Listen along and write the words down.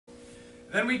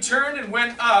Then we turned and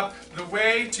went up the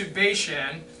way to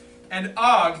Bashan, and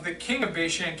Og, the king of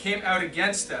Bashan, came out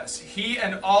against us, he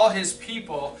and all his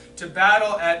people, to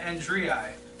battle at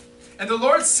Andrei. And the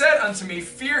Lord said unto me,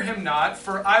 Fear him not,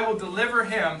 for I will deliver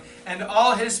him and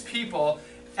all his people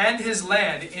and his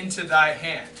land into thy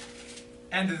hand.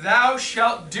 And thou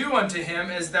shalt do unto him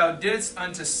as thou didst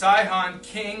unto Sihon,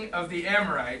 king of the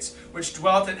Amorites, which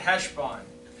dwelt at Heshbon.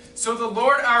 So the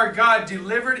Lord our God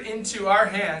delivered into our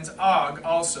hands Og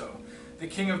also, the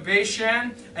king of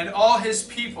Bashan, and all his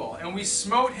people, and we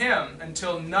smote him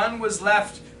until none was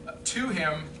left to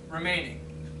him remaining.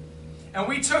 And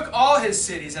we took all his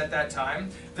cities at that time.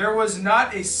 There was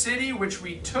not a city which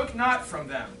we took not from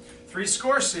them, 80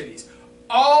 cities,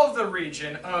 all the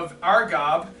region of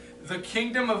Argob, the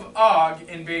kingdom of Og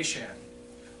in Bashan.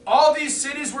 All these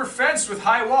cities were fenced with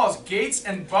high walls, gates,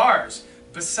 and bars,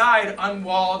 beside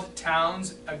unwalled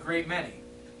towns a great many.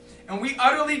 And we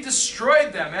utterly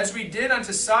destroyed them, as we did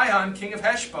unto Sihon, king of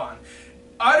Heshbon,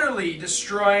 utterly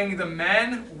destroying the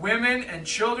men, women, and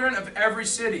children of every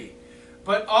city.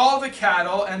 But all the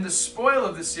cattle and the spoil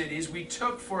of the cities we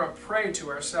took for a prey to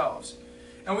ourselves.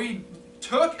 And we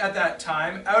took at that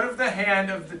time out of the hand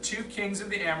of the 2 kings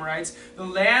of the Amorites the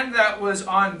land that was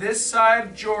on this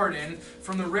side Jordan,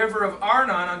 from the river of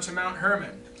Arnon unto Mount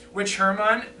Hermon, which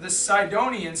Hermon the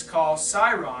Sidonians call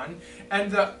Siron,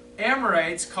 and the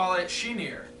Amorites call it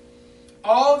Shinir.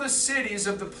 All the cities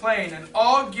of the plain, and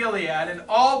all Gilead, and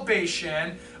all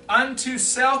Bashan, unto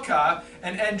Selka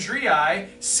and Andrei,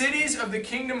 cities of the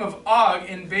kingdom of Og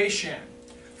in Bashan.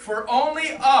 For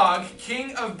only Og,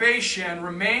 king of Bashan,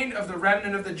 remained of the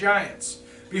remnant of the giants.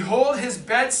 Behold, his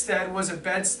bedstead was a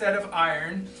bedstead of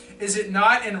iron. Is it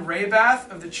not in Rabath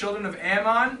of the children of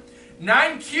Ammon?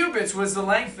 9 cubits was the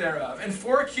length thereof, and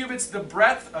 4 cubits the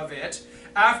breadth of it,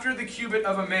 after the cubit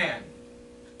of a man.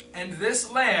 And this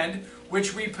land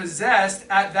which we possessed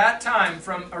at that time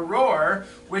from Aroer,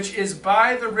 which is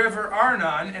by the river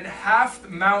Arnon, and half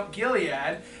Mount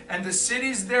Gilead, and the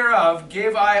cities thereof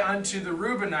gave I unto the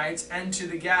Reubenites and to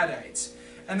the Gadites.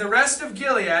 And the rest of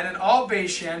Gilead and all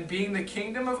Bashan, being the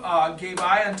kingdom of Og, gave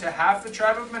I unto half the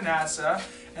tribe of Manasseh,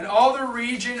 and all the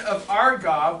region of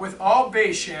Argob with all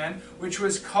Bashan, which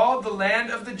was called the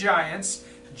land of the giants.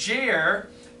 Jair,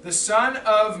 the son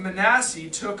of Manasseh,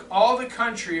 took all the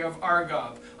country of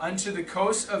Argob unto the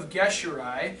coast of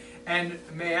Geshuri and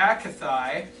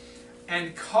Maacathai,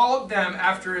 and called them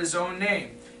after his own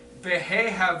name,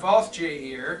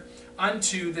 Behehavothjair,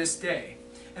 unto this day.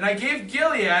 And I gave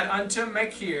Gilead unto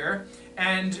Machir,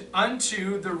 and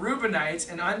unto the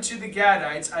Reubenites, and unto the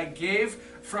Gadites I gave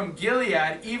from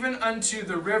Gilead even unto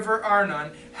the river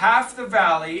Arnon, half the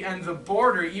valley, and the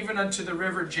border even unto the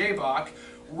river Jabbok,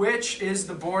 which is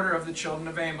the border of the children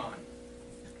of Ammon.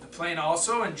 The plain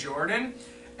also and Jordan,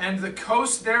 and the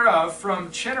coast thereof from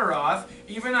Chinneroth,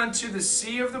 even unto the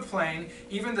sea of the plain,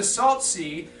 even the salt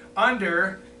sea,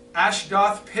 under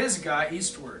Ashdoth Pisgah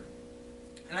eastward.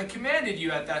 And I commanded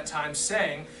you at that time,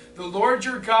 saying, The Lord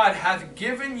your God hath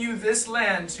given you this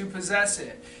land to possess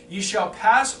it. Ye shall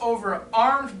pass over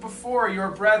armed before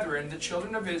your brethren, the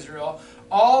children of Israel,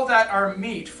 all that are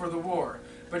meet for the war.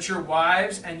 But your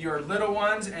wives and your little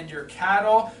ones and your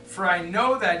cattle, for I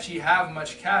know that ye have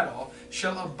much cattle,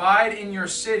 shall abide in your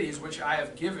cities which I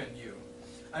have given you,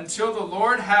 until the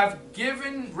Lord have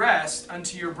given rest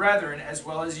unto your brethren as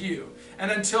well as you, and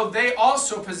until they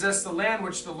also possess the land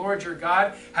which the Lord your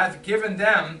God hath given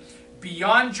them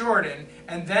beyond Jordan,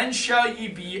 and then shall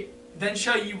ye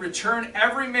return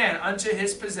every man unto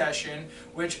his possession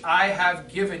which I have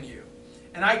given you.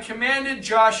 And I commanded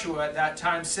Joshua at that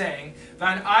time, saying,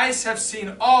 Thine eyes have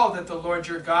seen all that the Lord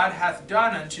your God hath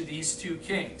done unto these 2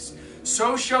 kings.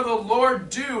 So shall the Lord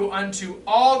do unto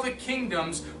all the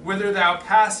kingdoms whither thou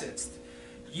passest.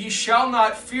 Ye shall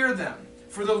not fear them,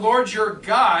 for the Lord your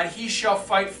God, he shall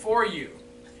fight for you.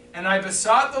 And I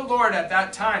besought the Lord at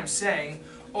that time, saying,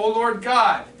 O Lord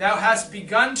God, thou hast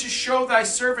begun to show thy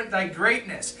servant thy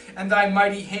greatness and thy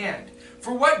mighty hand.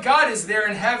 For what God is there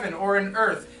in heaven or in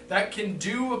earth that can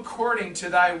do according to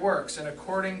thy works and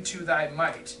according to thy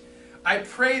might? I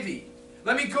pray thee,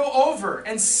 let me go over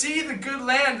and see the good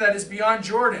land that is beyond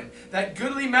Jordan, that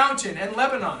goodly mountain and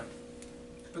Lebanon.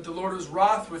 But the Lord was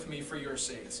wroth with me for your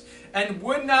sakes, and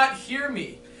would not hear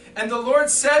me. And the Lord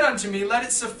said unto me, Let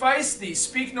it suffice thee,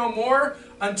 speak no more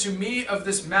unto me of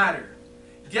this matter.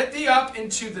 Get thee up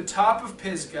into the top of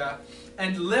Pisgah,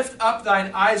 and lift up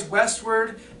thine eyes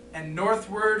westward, and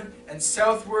northward, and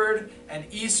southward, and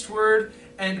eastward,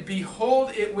 and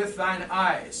behold it with thine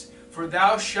eyes, for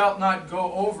thou shalt not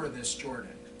go over this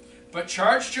Jordan. But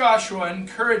charge Joshua, and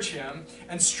encourage him,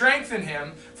 and strengthen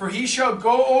him, for he shall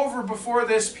go over before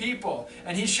this people,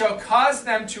 and he shall cause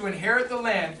them to inherit the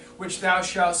land which thou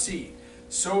shalt see.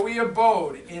 So we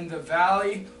abode in the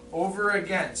valley over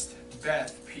against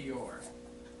Beth Peor.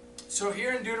 So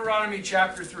here in Deuteronomy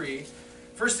chapter 3,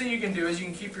 first thing you can do is you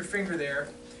can keep your finger there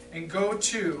and go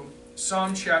to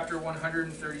Psalm chapter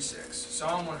 136.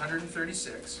 Psalm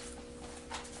 136.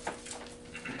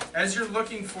 As you're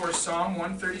looking for Psalm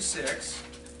 136,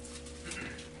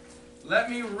 let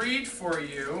me read for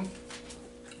you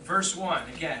verse 1.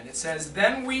 Again, it says,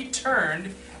 Then we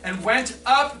turned and went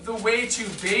up the way to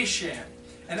Bashan,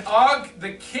 and Og,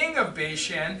 the king of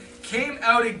Bashan, came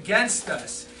out against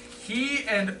us, he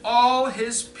and all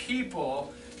his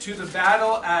people, to the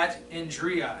battle at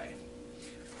Endrei.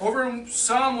 Over in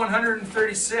Psalm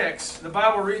 136, the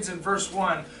Bible reads in verse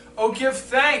 1, O give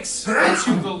thanks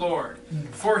unto the Lord,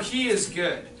 for he is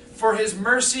good, for his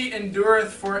mercy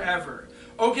endureth forever.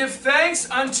 O give thanks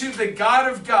unto the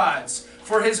God of gods,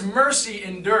 for his mercy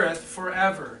endureth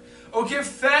forever. O give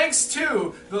thanks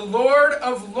to the Lord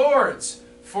of lords,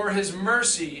 for his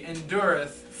mercy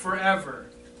endureth forever.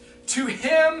 To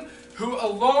him who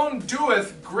alone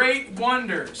doeth great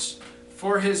wonders,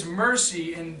 for his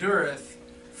mercy endureth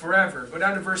forever. Go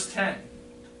down to verse 10.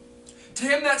 To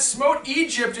him that smote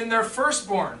Egypt in their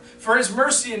firstborn, for his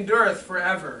mercy endureth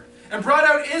forever. And brought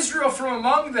out Israel from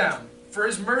among them, for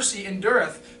his mercy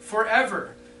endureth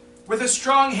forever. With a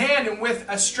strong hand and with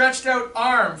a stretched out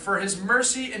arm, for his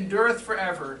mercy endureth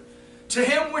forever. To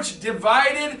him which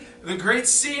divided the great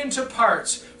sea into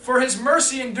parts, for his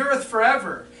mercy endureth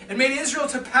forever. And made Israel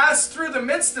to pass through the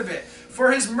midst of it,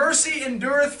 for his mercy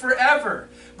endureth forever.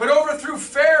 But overthrew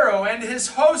Pharaoh and his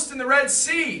host in the Red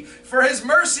Sea, for his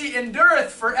mercy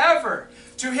endureth forever.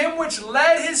 To him which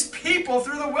led his people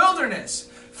through the wilderness,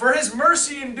 for his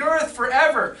mercy endureth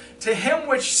forever. To him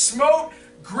which smote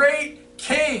great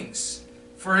kings,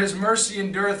 for his mercy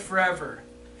endureth forever.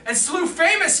 And slew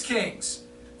famous kings,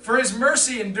 for his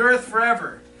mercy endureth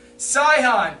forever.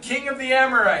 Sihon, king of the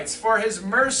Amorites, for his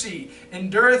mercy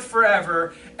endureth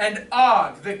forever. And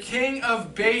Og, the king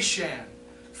of Bashan,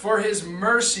 for his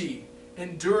mercy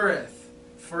endureth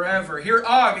forever. Here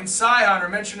Og and Sihon are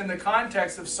mentioned in the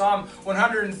context of Psalm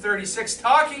 136,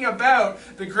 talking about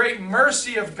the great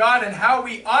mercy of God and how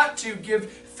we ought to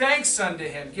give thanks unto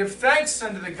him. Give thanks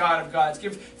unto the God of gods.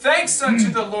 Give thanks unto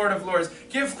the Lord of lords.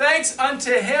 Give thanks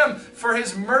unto him for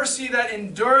his mercy that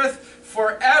endureth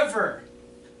forever.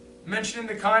 Mentioned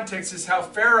in the context is how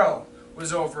Pharaoh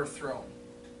was overthrown.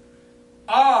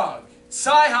 Og,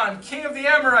 Sihon, king of the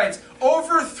Amorites,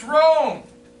 overthrown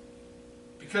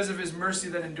because of his mercy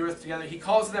that endureth together. He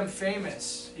calls them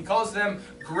famous. He calls them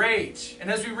great.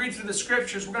 And as we read through the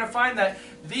scriptures, we're going to find that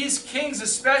these kings,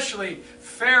 especially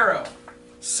Pharaoh,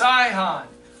 Sihon,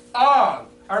 Og,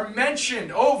 are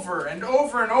mentioned over and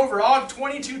over and over. Og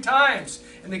 22 times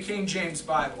in the King James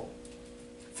Bible.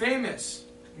 Famous,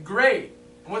 great.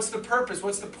 And what's the purpose?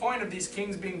 What's the point of these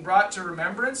kings being brought to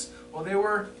remembrance? Well, they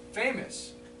were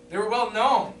famous. They were well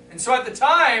known. And so at the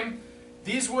time,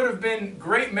 these would have been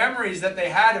great memories that they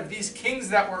had of these kings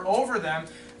that were over them.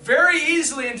 Very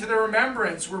easily into their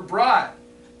remembrance were brought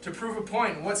to prove a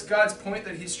point. And what's God's point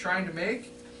that he's trying to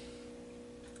make?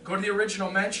 Go to the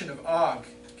original mention of Og,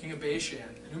 king of Bashan.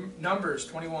 Numbers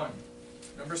 21.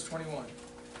 Numbers 21.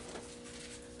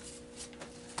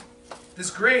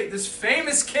 This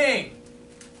famous king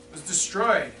was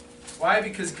destroyed. Why?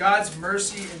 Because God's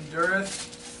mercy endureth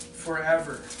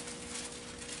forever.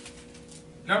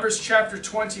 Numbers chapter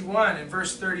 21 and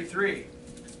verse 33.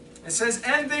 It says,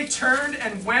 And they turned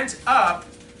and went up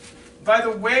by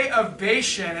the way of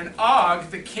Bashan, and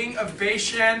Og, the king of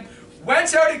Bashan,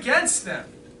 went out against them,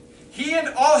 he and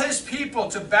all his people,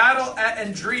 to battle at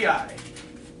Endrei.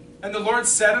 And the Lord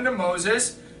said unto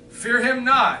Moses, Fear him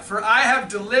not, for I have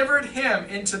delivered him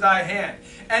into thy hand,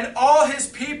 and all his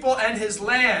people and his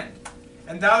land.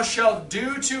 And thou shalt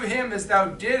do to him as thou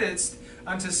didst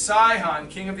unto Sihon,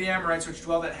 king of the Amorites, which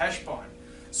dwelled at Heshbon.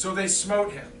 So they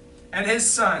smote him, and his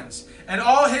sons, and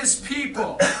all his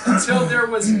people, until there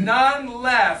was none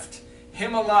left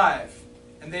him alive,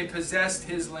 and they possessed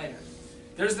his land.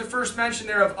 There's the first mention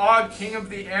there of Og, king of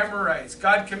the Amorites.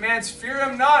 God commands, Fear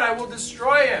him not, I will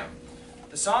destroy him.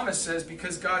 The psalmist says,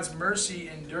 because God's mercy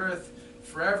endureth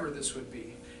forever, this would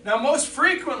be. Now, most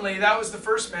frequently, that was the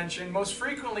first mention. Most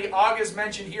frequently, Og is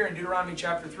mentioned here in Deuteronomy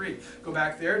chapter 3. Go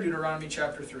back there, Deuteronomy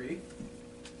chapter 3.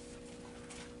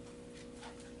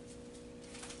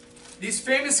 These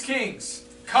famous kings,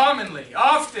 commonly,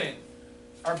 often,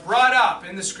 are brought up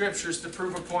in the scriptures to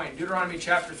prove a point. Deuteronomy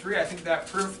chapter 3, I think that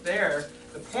proof there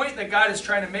The point that God is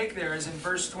trying to make there is in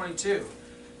verse 22.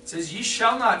 It says, "Ye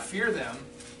shall not fear them,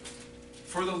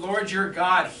 for the Lord your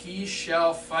God, He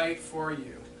shall fight for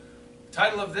you." The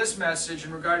title of this message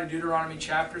in regard to Deuteronomy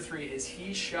chapter 3 is,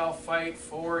 "He shall fight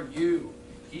for you."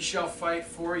 He shall fight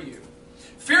for you.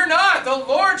 Fear not, the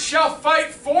Lord shall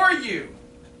fight for you.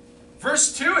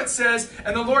 Verse 2 it says,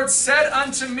 "And the Lord said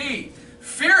unto me,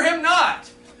 Fear him not,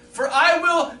 for I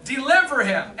will deliver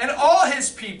him and all his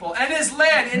people and his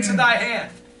land into thy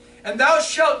hand. And thou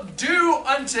shalt do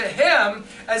unto him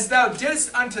as thou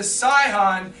didst unto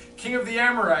Sihon, king of the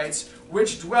Amorites,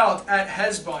 which dwelt at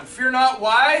Heshbon." Fear not.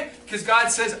 Why? Because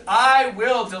God says, I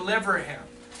will deliver him.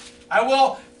 I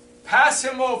will pass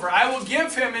him over. I will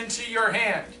give him into your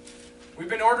hand. We've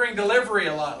been ordering delivery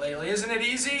a lot lately. Isn't it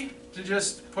easy to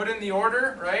just put in the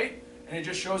order, right? And it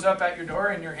just shows up at your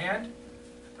door in your hand,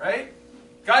 right?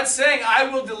 God's saying, I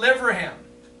will deliver him.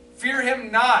 Fear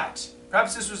him not.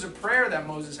 Perhaps this was a prayer that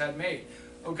Moses had made.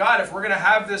 Oh God, if we're going to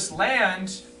have this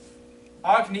land,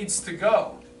 Og needs to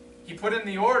go. He put in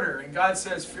the order, and God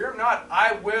says, fear him not,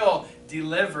 I will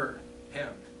deliver him.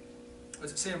 What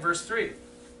does it say in verse 3?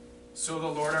 So the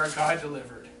Lord our God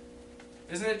delivered.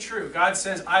 Isn't it true? God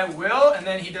says, I will, and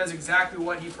then he does exactly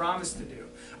what he promised to do.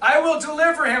 I will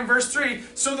deliver him, verse 3.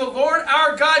 So the Lord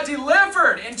our God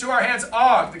delivered into our hands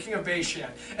Og, the king of Bashan,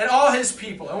 and all his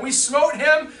people. And we smote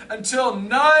him until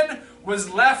none was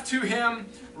left to him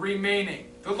remaining.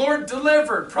 The Lord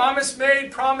delivered. Promise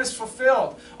made, promise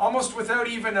fulfilled. Almost without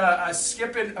even a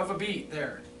skipping of a beat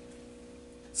there.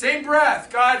 Same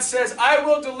breath. God says, I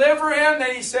will deliver him.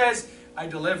 Then he says, I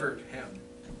delivered him.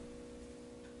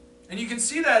 And you can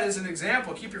see that as an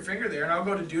example. Keep your finger there, and I'll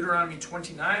go to Deuteronomy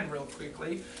 29 real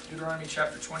quickly. Deuteronomy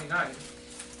chapter 29.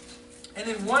 And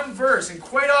in one verse, and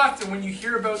quite often when you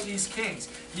hear about these kings,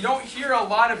 you don't hear a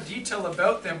lot of detail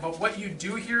about them, but what you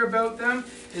do hear about them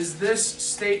is this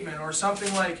statement, or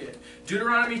something like it.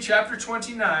 Deuteronomy chapter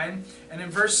 29, and in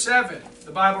verse 7,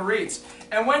 the Bible reads,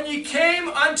 And when ye came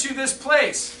unto this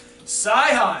place,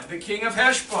 Sihon, the king of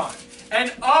Heshbon,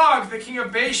 and Og, the king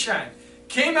of Bashan,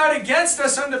 came out against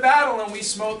us unto battle, and we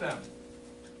smote them.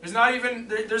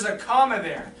 There's a comma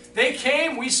there. They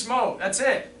came, we smote. That's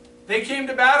it. They came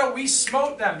to battle, we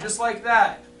smote them, just like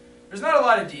that. There's not a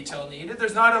lot of detail needed.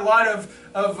 There's not a lot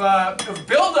of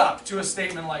build-up to a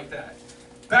statement like that.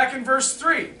 Back in verse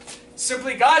 3,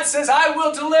 simply God says, I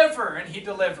will deliver, and he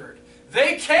delivered.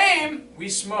 They came, we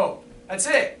smote. That's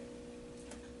it.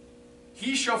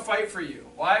 He shall fight for you.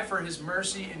 Why? For his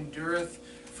mercy endureth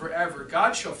forever.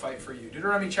 God shall fight for you.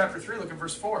 Deuteronomy chapter 3, look at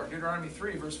verse 4. Deuteronomy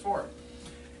 3, verse 4.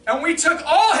 And we took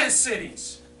all his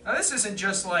cities. Now this isn't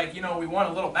just like, we won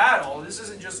a little battle. This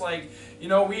isn't just like, we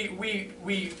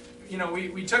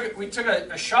took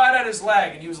a shot at his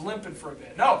leg and he was limping for a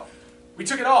bit. No, we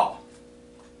took it all.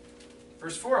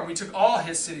 Verse 4, and we took all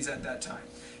his cities at that time.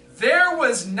 There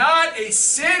was not a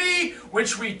city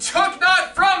which we took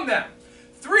not from them.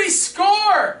 60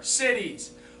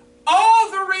 cities. All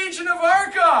the region of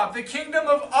Argob, the kingdom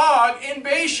of Og in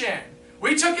Bashan.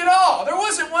 We took it all. There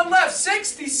wasn't one left.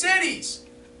 60 cities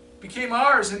became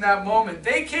ours in that moment.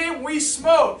 They came, we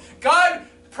smote. God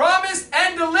promised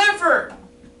and delivered.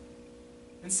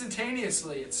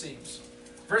 Instantaneously, it seems.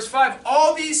 Verse 5,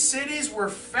 all these cities were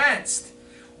fenced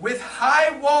with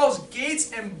high walls,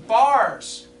 gates, and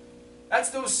bars.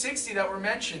 That's those 60 that were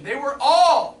mentioned. They were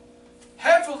all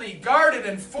heavily guarded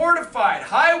and fortified.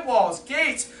 High walls,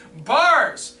 gates,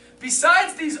 bars.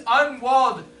 Besides these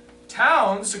unwalled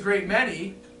towns, a great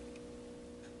many,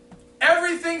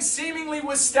 everything seemingly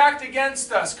was stacked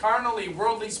against us, carnally,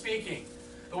 worldly speaking.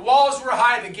 The walls were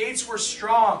high, the gates were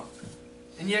strong.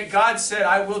 And yet God said,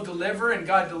 I will deliver, and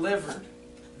God delivered.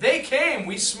 They came,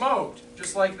 we smote,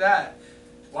 just like that.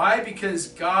 Why? Because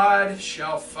God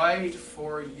shall fight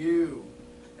for you,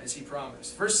 as he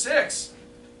promised. Verse 6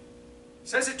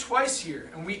 says it twice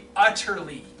here, and we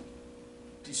utterly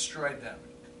destroyed them.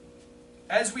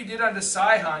 As we did unto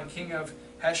Sihon, king of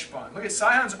Heshbon. Look at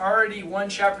Sihon's already one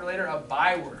chapter later a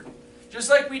byword. Just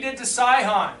like we did to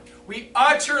Sihon, we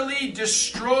utterly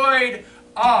destroyed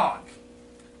Og,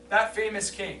 that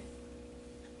famous king.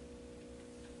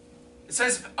 It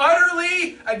says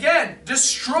utterly, again,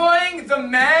 destroying the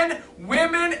men,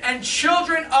 women, and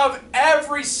children of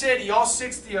every city, all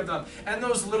 60 of them, and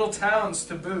those little towns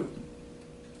to boot.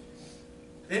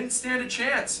 They didn't stand a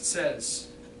chance, it says,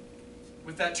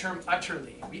 with that term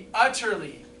utterly. We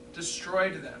utterly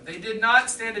destroyed them. They did not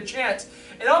stand a chance.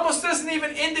 It almost doesn't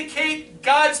even indicate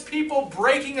God's people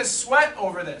breaking a sweat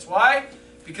over this. Why?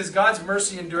 Because God's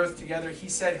mercy endureth together. He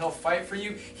said he'll fight for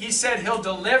you. He said he'll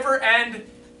deliver, and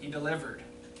he delivered.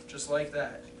 Just like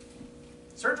that.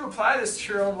 Start to apply this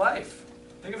to your own life.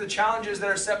 Think of the challenges that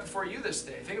are set before you this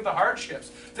day. Think of the hardships.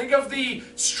 Think of the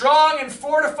strong and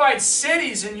fortified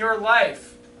cities in your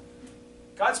life.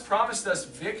 God's promised us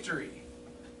victory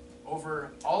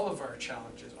over all of our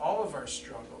challenges, all of our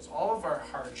struggles, all of our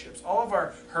hardships, all of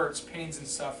our hurts, pains, and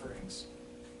sufferings.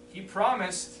 He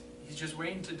promised, he's just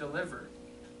waiting to deliver,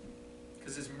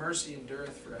 because his mercy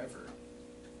endureth forever.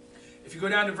 If you go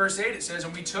down to verse 8, it says,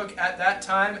 "And we took at that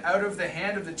time out of the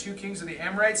hand of the two kings of the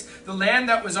Amorites the land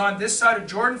that was on this side of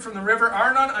Jordan from the river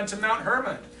Arnon unto Mount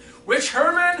Hermon, which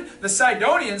Hermon the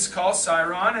Sidonians call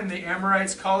Siron, and the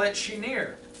Amorites call it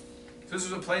Shinir." So this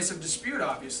was a place of dispute,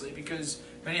 obviously, because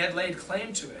many had laid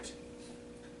claim to it.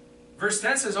 Verse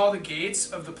 10 says, "All the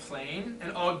gates of the plain,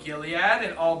 and all Gilead,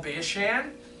 and all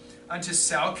Bashan, unto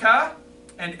Salcah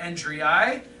and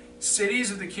Endrei, cities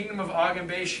of the kingdom of Og and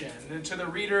Bashan." And to the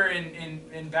reader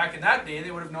in back in that day,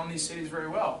 they would have known these cities very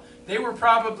well. They were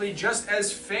probably just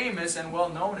as famous and well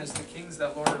known as the kings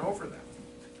that lorded over them.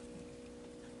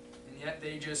 And yet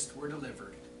they just were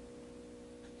delivered.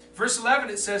 Verse 11,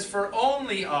 it says, "For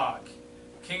only Og,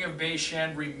 king of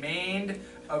Bashan, remained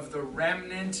of the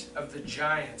remnant of the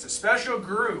giants." A special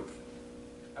group,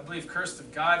 I believe cursed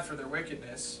of God for their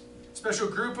wickedness. A special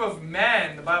group of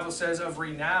men, the Bible says, of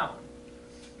renown.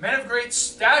 Men of great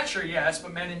stature, yes,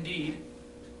 but men indeed.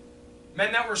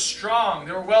 Men that were strong,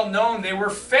 they were well known, they were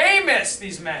famous,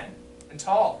 these men. And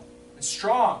tall, and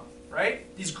strong,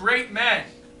 right? These great men.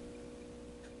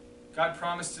 God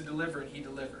promised to deliver, and he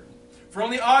delivered. "For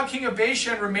only Og, king of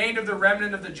Bashan, remained of the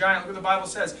remnant of the giant." Look what the Bible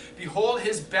says. "Behold,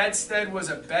 his bedstead was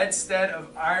a bedstead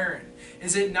of iron.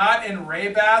 Is it not in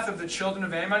Rabath of the children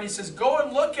of Ammon?" He says, go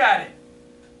and look at it.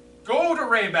 Go to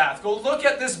Rabath. Go look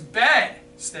at this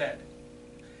bedstead.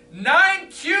 9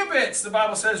 cubits, the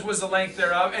Bible says, was the length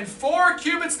thereof, and 4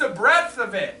 cubits the breadth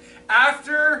of it,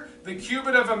 after the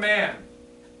cubit of a man.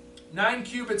 9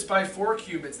 cubits by 4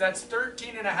 cubits. That's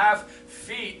 13.5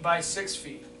 feet by 6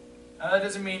 feet. Now, that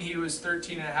doesn't mean he was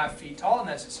 13.5 feet tall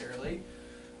necessarily.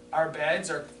 Our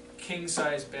beds are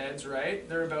king-size beds, right?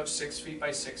 They're about 6 feet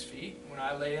by 6 feet. When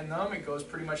I lay in them, it goes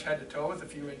pretty much head to toe with a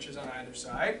few inches on either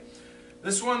side.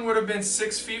 This one would have been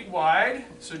 6 feet wide,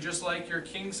 so just like your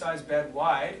king-size bed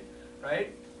wide,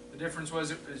 right? The difference was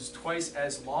it was twice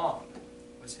as long,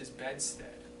 was his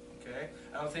bedstead, okay?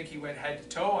 I don't think he went head to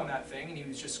toe on that thing, and he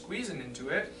was just squeezing into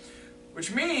it, which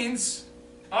means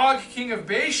Og, king of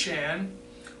Bashan,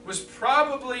 was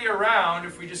probably around,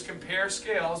 if we just compare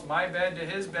scales, my bed to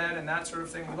his bed and that sort of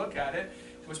thing, we look at it,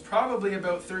 was probably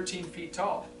about 13 feet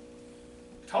tall.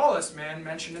 Tallest man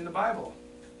mentioned in the Bible,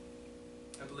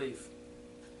 I believe.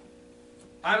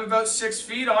 I'm about 6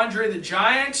 feet. Andre the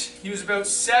giant, he was about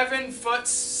 7 foot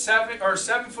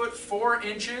 4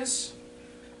 inches.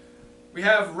 We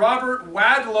have Robert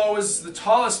Wadlow is the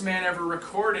tallest man ever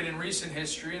recorded in recent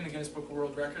history in the Guinness Book of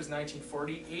World Records,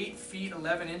 1940, 8 feet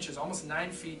 11 inches, almost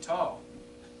 9 feet tall.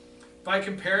 By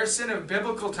comparison of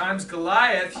biblical times,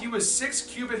 Goliath, he was 6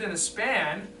 cubits in a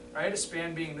span, right? A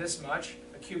span being this much,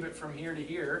 a cubit from here to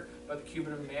here, about the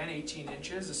cubit of a man, 18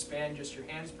 inches, a span just your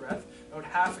hand's breadth, about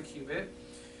half a cubit.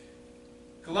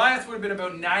 Goliath would have been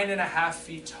about 9.5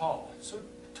 feet tall. So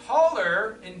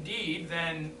taller, indeed,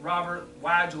 than Robert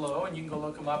Wadlow, and you can go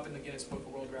look him up in the Guinness Book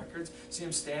of World Records. See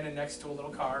him standing next to a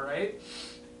little car, right?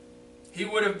 He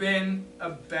would have been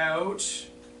about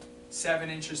 7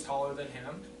 inches taller than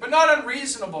him. But not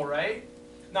unreasonable, right?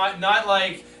 Not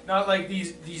like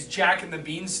these Jack and the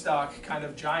Beanstalk kind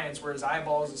of giants where his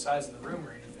eyeball is the size of the room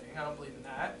or anything. I don't believe in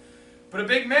that. But a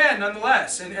big man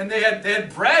nonetheless, and they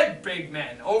had bred big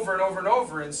men over and over and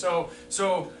over, and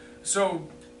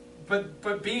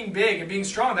but being big and being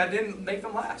strong, that didn't make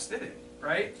them last, did it?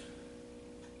 Right?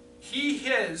 He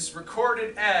is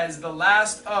recorded as the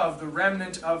last of the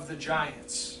remnant of the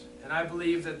giants, and I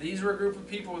believe that these were a group of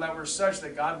people that were such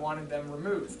that God wanted them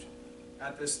removed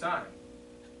at this time.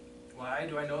 Why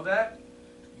do I know that?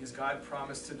 Because God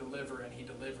promised to deliver, and he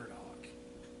delivered Og.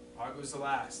 Og was the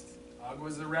last. Og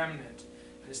was the remnant.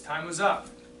 His time was up.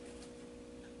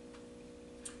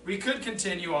 We could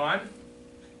continue on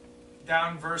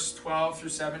down verse 12 through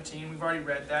 17. We've already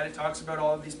read that. It talks about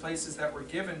all of these places that were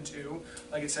given to,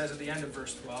 like it says at the end of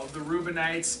verse 12, the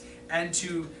Reubenites and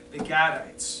to the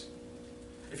Gadites.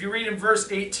 If you read in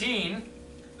verse 18,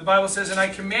 the Bible says, "And I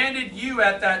commanded you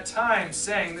at that time,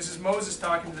 saying," this is Moses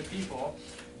talking to the people,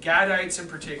 Gadites in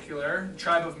particular,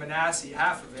 tribe of Manasseh,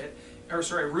 half of it,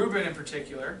 Reuben in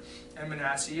particular, and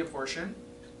Manasseh, a portion.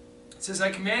 It says,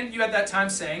 "I commanded you at that time,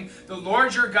 saying, the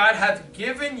Lord your God hath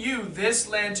given you this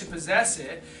land to possess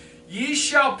it. Ye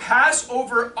shall pass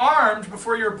over armed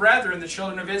before your brethren, the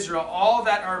children of Israel, all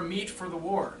that are meet for the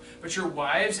war. But your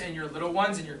wives and your little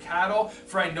ones and your cattle,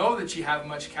 for I know that ye have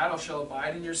much cattle, shall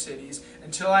abide in your cities,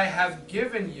 until I have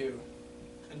given you,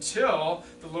 until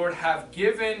the Lord have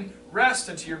given rest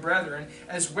unto your brethren,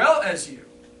 as well as you,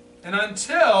 and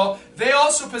until they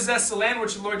also possess the land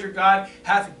which the Lord your God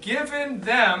hath given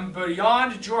them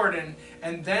beyond Jordan,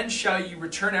 and then shall ye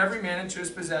return every man into his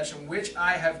possession, which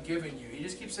I have given you. He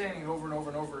just keeps saying it over and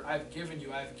over and over, I have given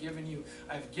you, I have given you,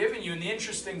 I have given you. And the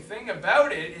interesting thing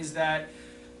about it is that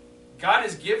God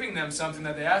is giving them something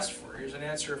that they asked for. Here's an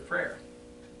answer of prayer.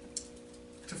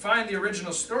 To find the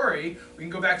original story, we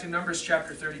can go back to Numbers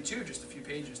chapter 32, just a few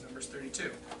pages, Numbers 32.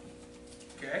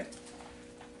 Okay?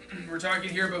 We're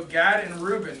talking here about Gad and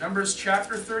Reuben. Numbers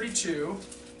chapter 32,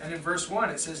 and in verse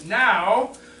 1 it says,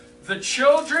 Now the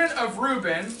children of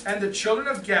Reuben and the children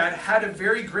of Gad had a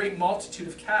very great multitude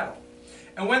of cattle.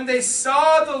 And when they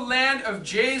saw the land of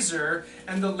Jazer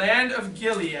and the land of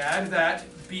Gilead, that,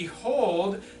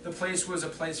 behold, the place was a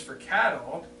place for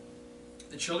cattle,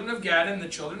 the children of Gad and the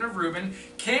children of Reuben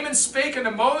came and spake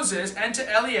unto Moses and to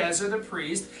Eleazar the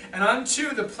priest, and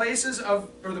unto the places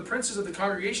of, or the princes of the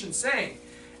congregation, saying,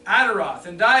 Adaroth,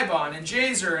 and Dibon, and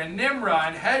Jazer, and Nimrah,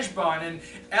 and Heshbon, and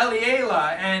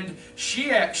Elealah, and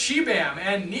Shebam,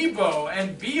 and Nebo,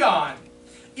 and Beon.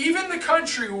 Even the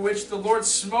country which the Lord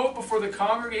smote before the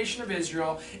congregation of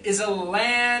Israel is a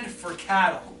land for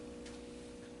cattle.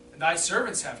 And thy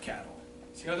servants have cattle.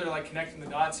 See how they're like connecting the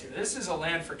dots here. This is a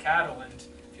land for cattle, and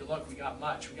if you look, we got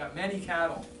much. We got many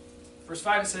cattle. Verse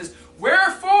 5 it says,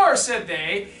 Wherefore, said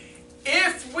they,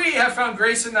 if we have found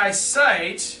grace in thy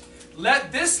sight,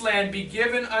 let this land be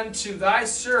given unto thy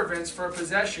servants for a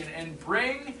possession, and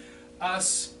bring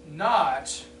us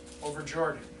not over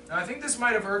Jordan. Now I think this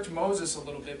might have irked Moses a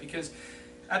little bit, because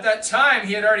at that time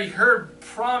he had already heard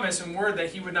promise and word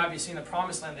that he would not be seeing the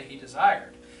promised land that he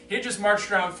desired. He had just marched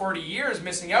around 40 years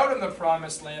missing out on the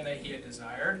promised land that he had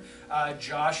desired.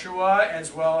 Joshua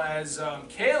as well as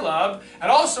Caleb had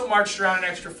also marched around an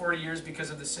extra 40 years because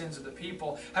of the sins of the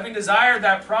people, having desired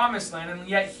that promised land. And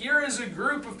yet here is a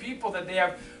group of people that they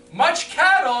have much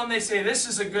cattle and they say this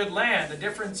is a good land. The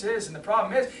difference is, and the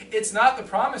problem is, it's not the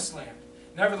promised land.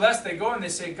 Nevertheless, they go and they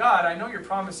say, God, I know you're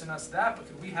promising us that, but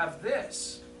could we have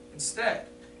this instead?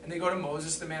 And they go to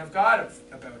Moses, the man of God,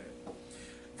 about it.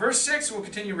 Verse 6, we'll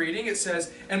continue reading. It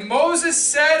says, And Moses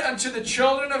said unto the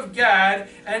children of Gad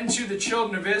and to the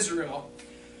children of Israel,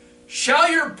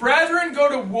 Shall your brethren go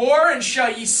to war, and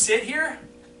shall ye sit here?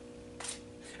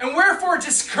 And wherefore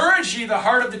discourage ye the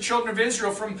heart of the children of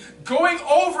Israel from going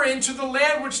over into the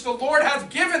land which the Lord hath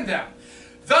given them?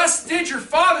 Thus did your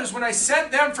fathers when I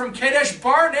sent them from Kadesh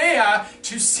Barnea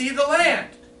to see the land.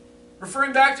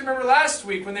 Referring back to, remember last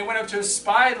week when they went out to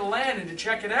spy the land and to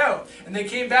check it out. And they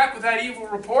came back with that evil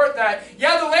report that,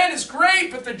 yeah, the land is great,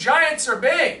 but the giants are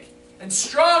big and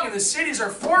strong and the cities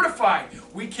are fortified.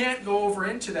 We can't go over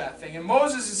into that thing. And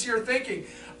Moses is here thinking,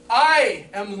 I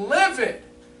am livid.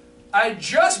 I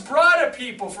just brought a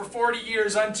people for 40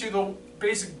 years unto the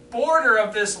basic border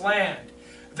of this land.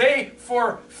 They,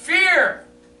 for fear,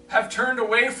 have turned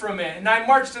away from it. And I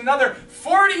marched another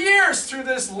 40 years through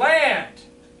this land,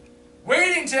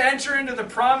 waiting to enter into the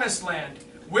promised land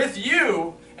with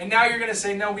you, and now you're going to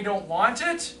say, no, we don't want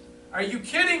it? Are you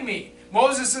kidding me?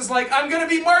 Moses is like, I'm going to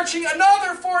be marching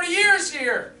another 40 years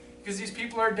here, because these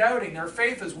people are doubting. Their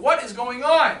faith is, what is going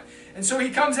on? And so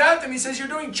he comes at them, he says, you're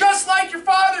doing just like your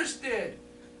fathers did.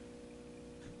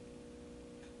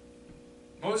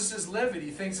 Moses is livid. He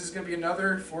thinks it's going to be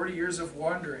another 40 years of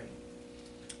wandering.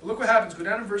 But look what happens. Go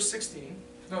down to verse 16.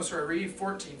 No, sorry, read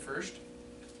 14 first.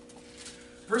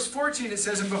 Verse 14, it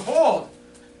says, And behold,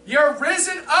 ye are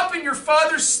risen up in your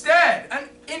father's stead, an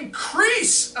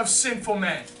increase of sinful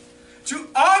men, to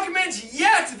augment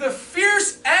yet the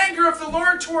fierce anger of the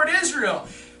Lord toward Israel.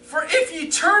 For if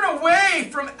ye turn away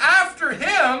from after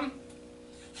him,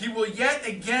 he will yet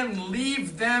again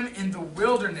leave them in the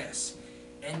wilderness,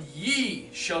 and ye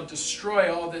shall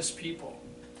destroy all this people.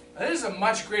 Now, this is a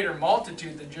much greater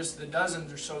multitude than just the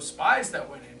dozens or so spies that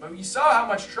went in. But we saw how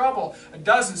much trouble a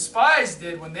dozen spies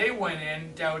did when they went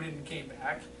in, doubted, and came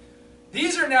back.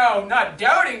 These are now not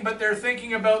doubting, but they're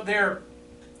thinking about their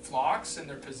flocks and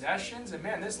their possessions. And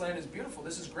man, this land is beautiful.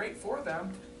 This is great for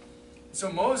them.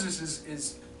 So Moses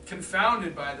is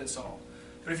confounded by this all.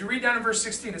 But if you read down in verse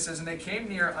 16, it says, And they came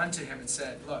near unto him and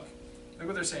said, Look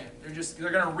what they're saying.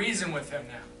 They're going to reason with him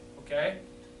now. Okay?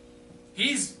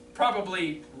 He's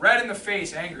probably red in the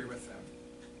face, angry with them.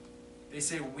 They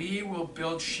say, We will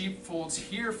build sheepfolds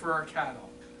here for our cattle,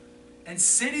 and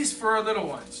cities for our little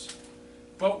ones.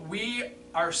 But we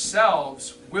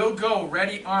ourselves will go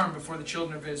ready armed before the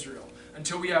children of Israel,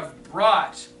 until we have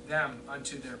brought them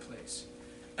unto their place.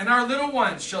 And our little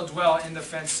ones shall dwell in the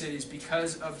fenced cities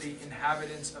because of the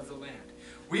inhabitants of the land.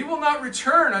 We will not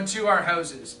return unto our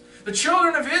houses, the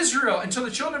children of Israel, until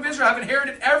the children of Israel have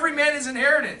inherited every man his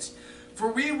inheritance.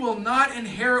 For we will not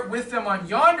inherit with them on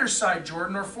yonder side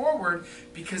Jordan or forward,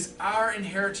 because our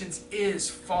inheritance is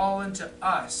fallen to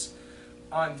us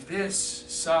on this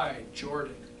side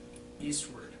Jordan,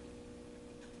 eastward.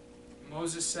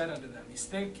 Moses said unto them, he's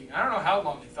thinking, I don't know how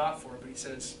long he thought for, but he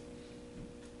says,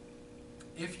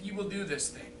 if ye will do this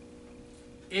thing,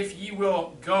 if ye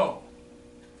will go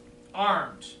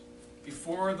armed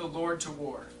before the Lord to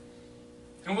war,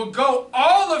 and will go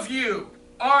all of you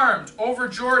armed over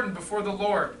Jordan before the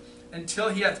Lord, until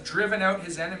he hath driven out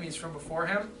his enemies from before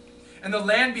him, and the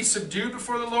land be subdued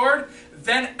before the Lord,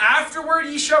 then afterward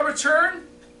ye shall return,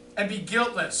 and be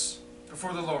guiltless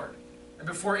before the Lord, and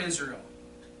before Israel.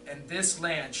 And this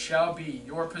land shall be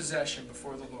your possession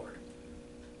before the Lord.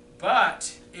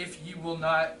 But if ye will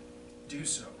not do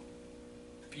so,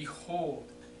 behold,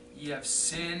 ye have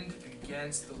sinned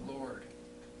against the Lord.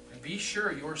 And be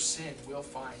sure your sin will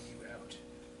find you out.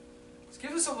 Let's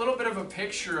give us a little bit of a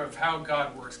picture of how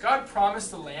God works. God promised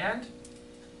the land,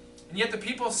 and yet the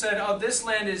people said, oh, this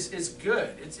land is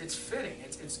good. It's fitting.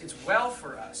 It's well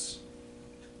for us.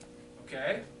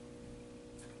 Okay?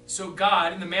 So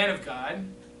God, and the man of God,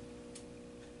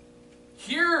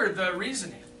 hear the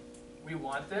reasoning. We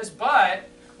want this, but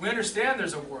we understand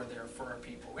there's a war there for our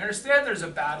people. We understand there's a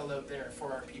battle out there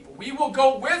for our people. We will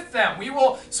go with them. We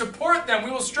will support them.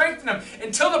 We will strengthen them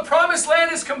until the promised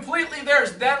land is completely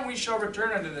theirs. Then we shall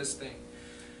return unto this thing.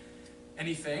 And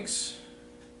he thinks,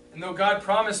 and though God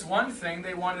promised one thing,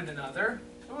 they wanted another.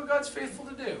 Look what God's faithful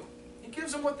to do. He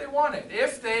gives them what they wanted.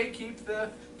 If they keep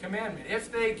the commandment,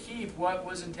 if they keep what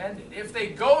was intended, if they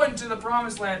go into the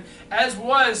promised land as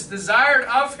was desired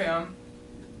of him,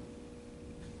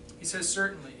 he says,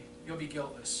 certainly you'll be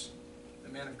guiltless. The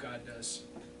man of God does.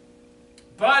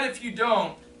 But if you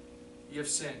don't, you have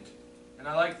sinned. And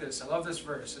I like this. I love this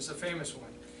verse. It's a famous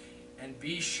one. And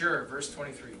be sure, verse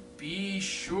 23, be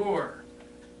sure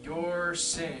your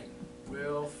sin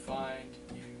will find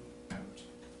you out.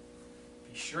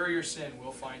 Be sure your sin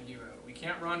will find you out. We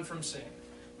can't run from sin.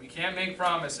 We can't make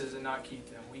promises and not keep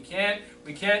them. We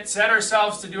can't set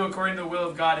ourselves to do according to the will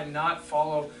of God and not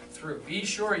follow through. Be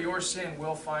sure your sin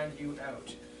will find you out.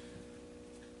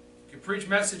 You can preach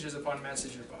messages upon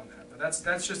message upon that, but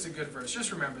that's just a good verse.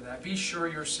 Just remember that. Be sure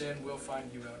your sin will find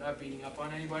you out. Not beating up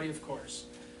on anybody, of course.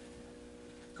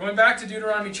 Going back to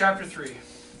Deuteronomy chapter 3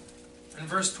 and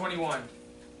verse 21.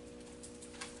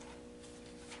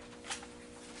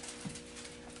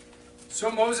 So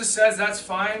Moses says, that's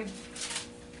fine.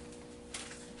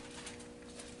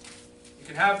 You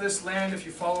can have this land if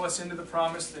you follow us into the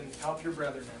promise, then help your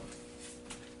brethren out.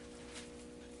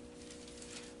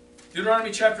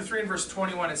 Deuteronomy chapter 3 and verse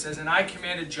 21, it says, and I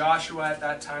commanded Joshua at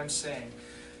that time, saying,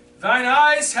 thine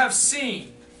eyes have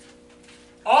seen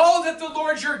all that the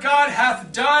Lord your God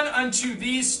hath done unto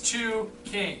these two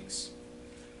kings.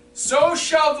 So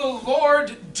shall the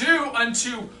Lord do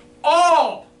unto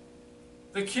all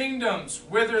the kingdoms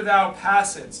whither thou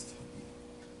passest.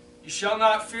 You shall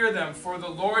not fear them, for the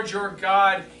Lord your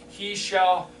God, he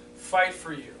shall fight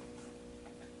for you.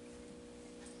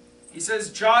 He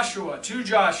says, Joshua, to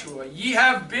Joshua, ye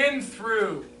have been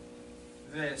through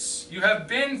this. You have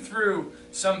been through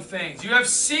some things. You have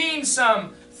seen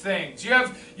some things. You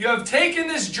have taken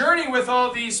this journey with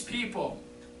all these people.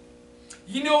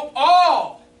 You know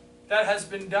all that has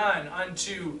been done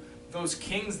unto those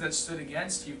kings that stood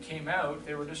against you came out.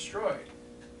 They were destroyed,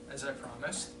 as I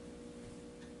promised.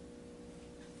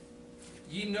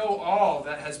 Ye know all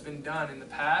that has been done in the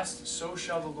past, so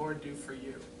shall the Lord do for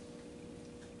you.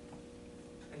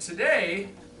 And today,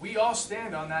 we all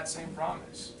stand on that same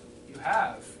promise. You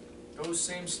have those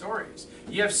same stories.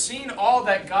 You have seen all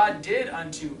that God did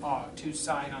unto Og, to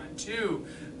Sihon, to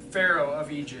Pharaoh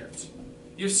of Egypt.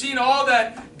 You've seen all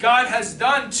that God has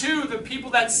done to the people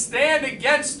that stand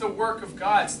against the work of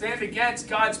God, stand against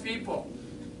God's people.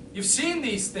 You've seen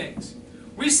these things.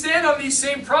 We stand on these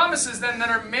same promises then that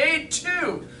are made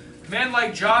to men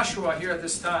like Joshua here at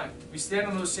this time. We stand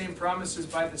on those same promises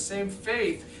by the same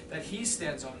faith that he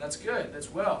stands on. That's good.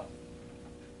 That's well.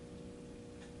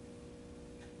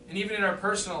 And even in our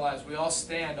personal lives, we all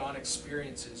stand on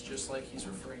experiences, just like he's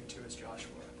referring to as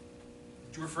Joshua.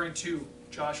 Referring to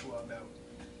Joshua about.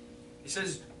 He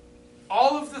says,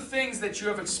 all of the things that you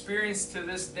have experienced to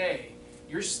this day,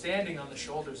 you're standing on the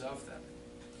shoulders of them.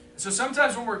 So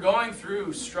sometimes when we're going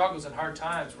through struggles and hard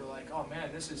times, we're like, oh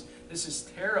man, this is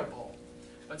terrible.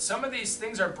 But some of these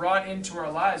things are brought into our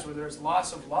lives, where there's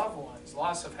loss of loved ones,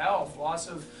 loss of health, loss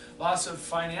of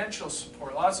financial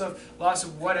support, loss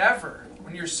of whatever.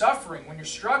 When you're suffering, when you're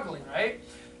struggling, right?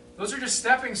 Those are just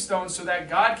stepping stones so that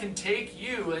God can take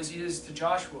you as He is to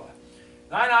Joshua.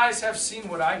 Thine eyes have seen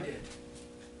what I did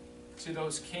to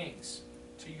those kings,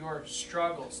 to your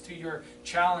struggles, to your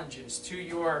challenges, to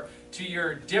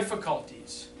your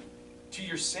difficulties, to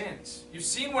your sins. You've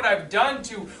seen what I've done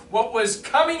to what was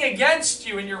coming against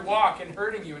you in your walk and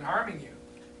hurting you and harming you.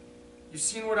 You've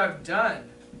seen what I've done.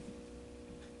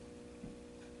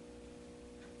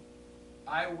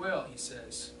 I will, He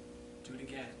says, do it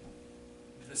again.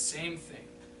 The same thing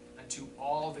unto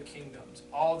all the kingdoms,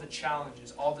 all the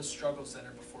challenges, all the struggles that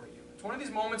are before you. It's one of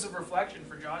these moments of reflection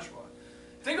for Joshua.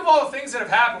 Think of all the things that have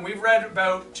happened. We've read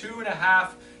about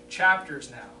 2.5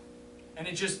 chapters now. And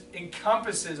it just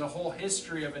encompasses a whole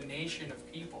history of a nation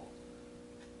of people.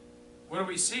 What do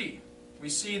we see? We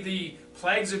see the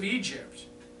plagues of Egypt.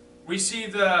 We see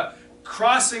the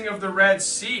crossing of the Red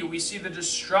Sea. We see the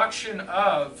destruction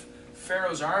of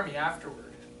Pharaoh's army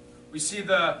afterward. We see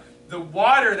the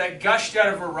water that gushed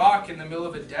out of a rock in the middle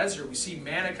of a desert. We see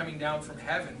manna coming down from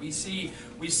heaven. We see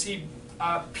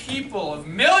people of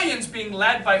millions being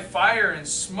led by fire and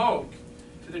smoke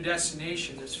to their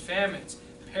destination. There's famines,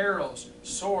 perils,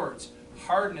 swords,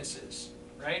 hardnesses,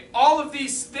 right? All of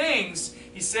these things,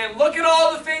 He's saying, look at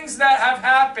all the things that have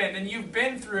happened and you've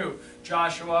been through,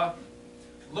 Joshua.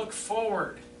 Look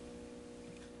forward.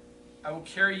 I will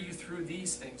carry you through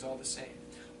these things all the same.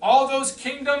 All those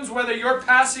kingdoms, whether you're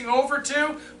passing over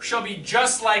to, shall be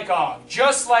just like Og,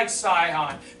 just like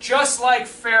Sihon, just like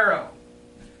Pharaoh.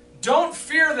 Don't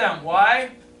fear them. Why?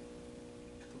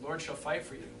 The Lord shall fight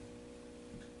for you.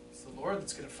 It's the Lord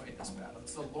that's going to fight this battle.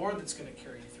 It's the Lord that's going to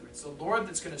carry you through. It's the Lord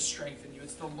that's going to strengthen you.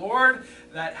 It's the Lord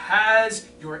that has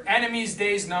your enemies'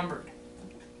 days numbered.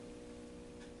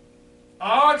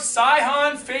 Og,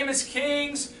 Sihon, famous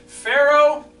kings,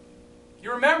 Pharaoh.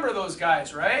 You remember those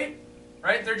guys, right?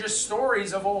 Right? They're just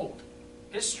stories of old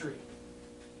history.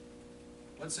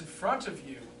 What's in front of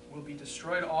you will be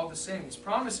destroyed all the same. He's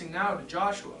promising now to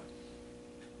Joshua.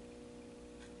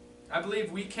 I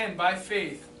believe we can, by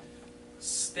faith,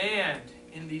 stand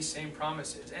in these same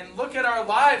promises and look at our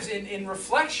lives in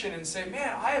reflection and say,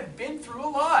 man, I have been through a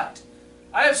lot.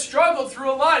 I have struggled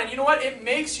through a lot. And you know what? It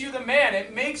makes you the man.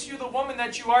 It makes you the woman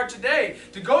that you are today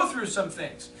to go through some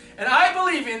things. And I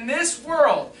believe in this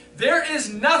world, there is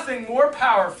nothing more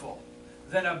powerful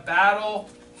than a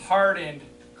battle-hardened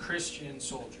Christian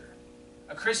soldier.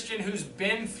 A Christian who's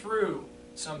been through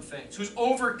some things, who's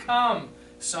overcome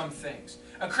some things.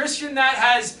 A Christian that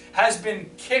has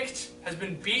been kicked, has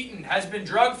been beaten, has been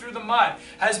dragged through the mud,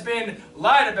 has been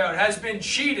lied about, has been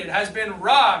cheated, has been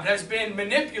robbed, has been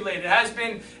manipulated, has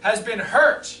been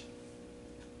hurt,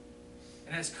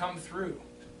 and has come through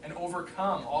and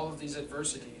overcome all of these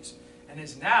adversities. And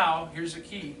is now, here's the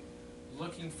key,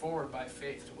 looking forward by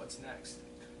faith to what's next.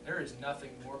 There is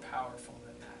nothing more powerful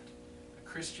than that. A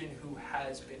Christian who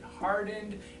has been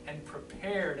hardened and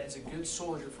prepared as a good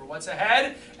soldier for what's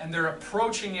ahead, and they're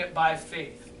approaching it by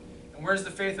faith. And where's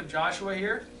the faith of Joshua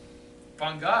here?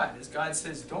 Upon God. As God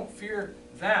says, don't fear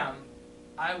them,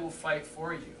 I will fight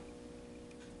for you.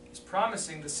 He's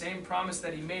promising the same promise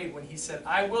that He made when He said,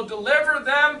 I will deliver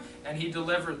them, and He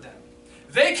delivered them.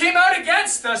 They came out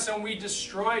against us, and we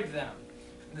destroyed them.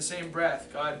 In the same breath,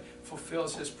 God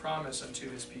fulfills His promise unto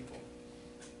His people.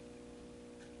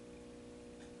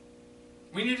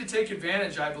 We need to take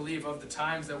advantage, I believe, of the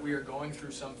times that we are going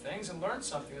through some things and learn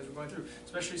something as we're going through.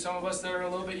 Especially some of us that are a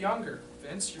little bit younger.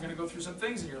 Vince, you're going to go through some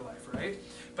things in your life, right?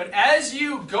 But as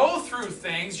you go through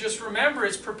things, just remember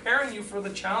it's preparing you for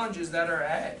the challenges that are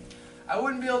ahead. I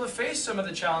wouldn't be able to face some of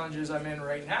the challenges I'm in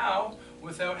right now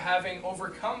without having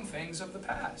overcome things of the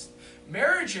past.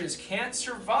 Marriages can't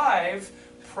survive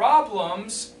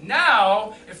problems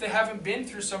now if they haven't been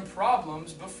through some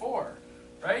problems before.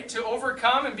 Right? To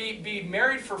overcome and be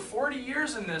married for 40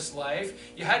 years in this life,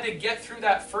 you had to get through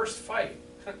that first fight.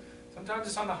 Sometimes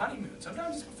it's on the honeymoon.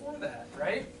 Sometimes it's before that,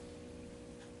 right?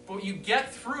 But you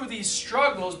get through these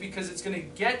struggles because it's going to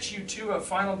get you to a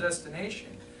final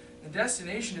destination. The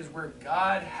destination is where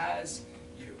God has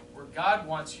you, where God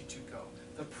wants you to go.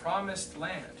 The promised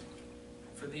land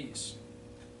for these.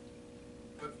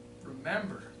 But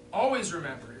remember, always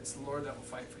remember, it's the Lord that will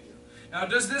fight for you. Now,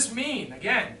 does this mean,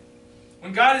 again,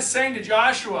 when God is saying to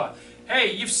Joshua,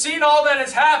 hey, you've seen all that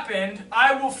has happened,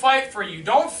 I will fight for you.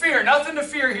 Don't fear, nothing to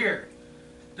fear here.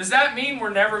 Does that mean we're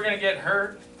never going to get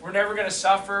hurt? We're never going to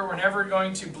suffer? We're never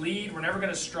going to bleed? We're never going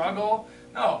to struggle?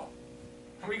 No.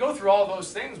 When we go through all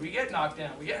those things, we get knocked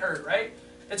down, we get hurt, right?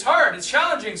 It's hard. It's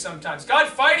challenging sometimes. God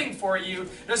fighting for you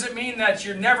doesn't mean that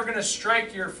you're never going to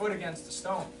strike your foot against a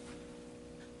stone.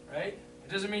 Right? It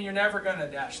doesn't mean you're never going to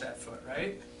dash that foot,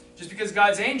 right? Just because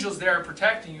God's angels there are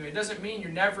protecting you, it doesn't mean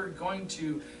you're never going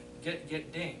to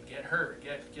get dinged, get hurt,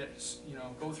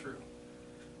 go through.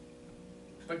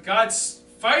 But God's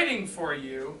fighting for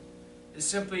you is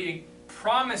simply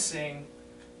promising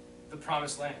the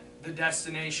promised land, the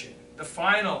destination, the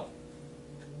final.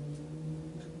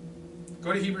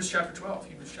 Go to Hebrews chapter 12.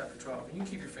 Hebrews chapter 12. And you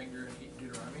can keep your finger in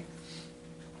Deuteronomy.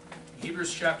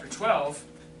 Hebrews chapter 12.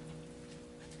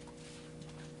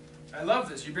 I love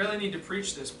this. You barely need to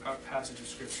preach this passage of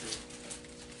Scripture.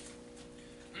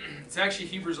 It's actually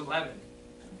Hebrews 11.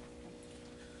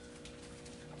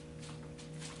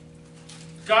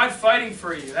 God fighting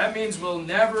for you. That means it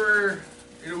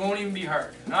won't even be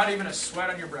hard. Not even a sweat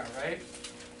on your brow, right?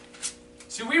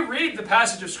 See, we read the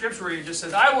passage of Scripture where it just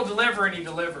says, I will deliver, and he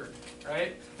delivered,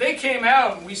 right? They came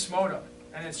out and we smote them.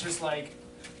 And it's just like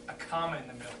a comma in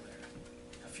the middle there.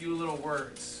 A few little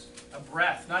words. A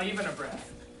breath. Not even a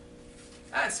breath.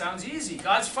 That sounds easy.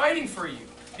 God's fighting for you.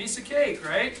 Piece of cake,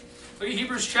 right? Look at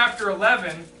Hebrews chapter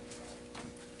 11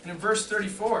 and in verse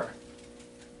 34.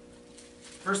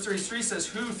 Verse 33 says,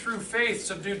 who through faith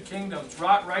subdued kingdoms,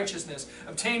 wrought righteousness,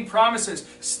 obtained promises,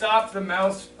 stopped the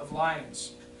mouth of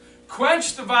lions,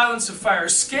 quenched the violence of fire,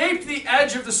 escaped the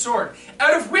edge of the sword,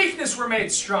 out of weakness were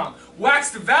made strong,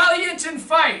 waxed valiant in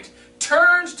fight,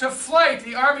 turned to flight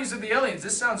the armies of the aliens.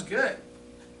 This sounds good.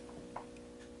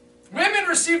 Women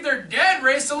received their dead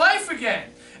raised to life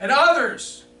again, and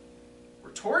others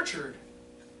were tortured,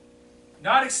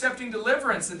 not accepting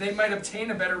deliverance that they might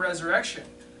obtain a better resurrection.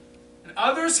 And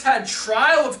others had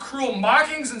trial of cruel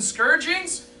mockings and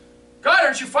scourgings. God,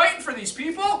 aren't you fighting for these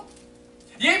people?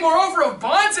 Yea, moreover, of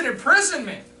bonds and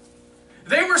imprisonment.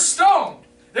 They were stoned.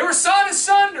 They were sawn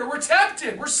asunder, were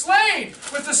tempted, were slain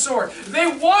with the sword. They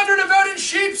wandered about in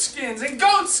sheepskins and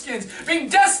goatskins, being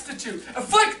destitute,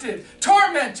 afflicted,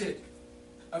 tormented,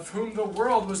 of whom the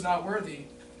world was not worthy.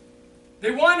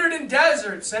 They wandered in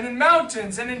deserts and in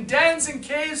mountains and in dens and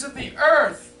caves of the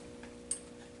earth.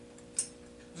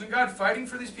 Wasn't God fighting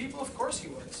for these people? Of course he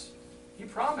was. He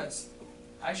promised,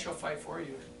 I shall fight for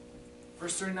you.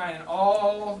 Verse 39, and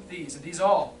all these,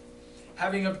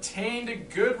 having obtained a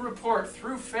good report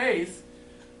through faith,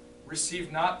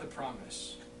 received not the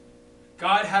promise.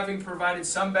 God having provided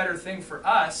some better thing for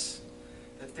us,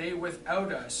 that they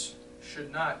without us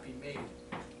should not be made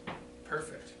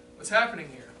perfect. What's happening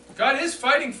here? God is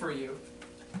fighting for you,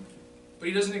 but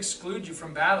he doesn't exclude you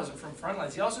from battles and from front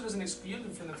lines. He also doesn't exclude you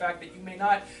from the fact that you may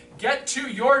not get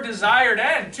to your desired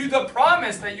end, to the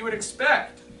promise that you would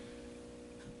expect.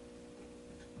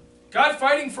 God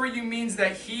fighting for you means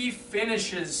that he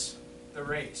finishes the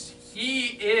race. He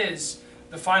is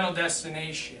the final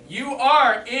destination. You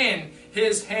are in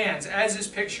his hands, as is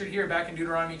pictured here back in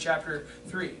Deuteronomy chapter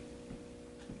 3.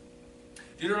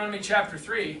 Deuteronomy chapter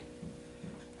 3,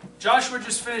 Joshua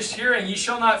just finished hearing, ye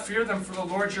shall not fear them, for the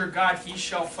Lord your God, he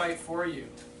shall fight for you.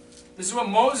 This is what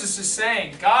Moses is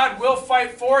saying. God will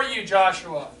fight for you,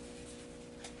 Joshua.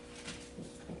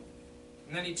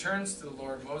 And then he turns to the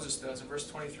Lord, Moses does, in verse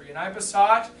 23. And I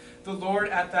besought the Lord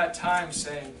at that time,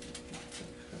 saying,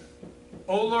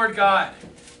 O Lord God.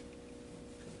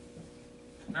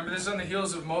 Remember, this is on the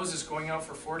heels of Moses going out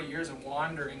for 40 years and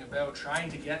wandering about,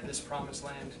 trying to get this promised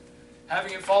land,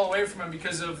 having it fall away from him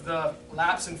because of the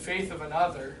lapse in faith of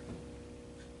another.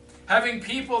 Having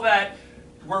people that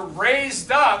were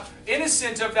raised up,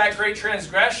 innocent of that great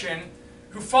transgression,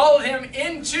 who followed him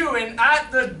into and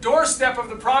at the doorstep of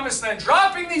the promised land,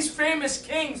 dropping these famous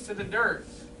kings to the dirt.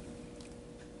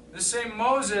 The same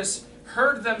Moses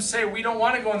heard them say, we don't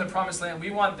want to go in the promised land,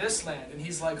 we want this land. And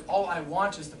he's like, all I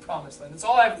want is the promised land. That's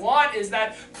all I want is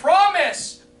that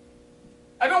promise.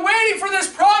 I've been waiting for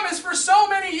this promise for so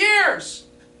many years.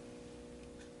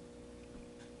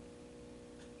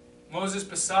 Moses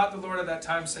besought the Lord at that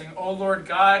time, saying, O Lord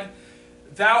God,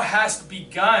 thou hast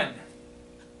begun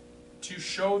to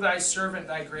show thy servant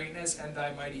thy greatness and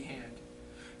thy mighty hand.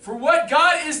 For what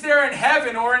God is there in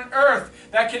heaven or in earth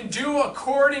that can do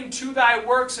according to thy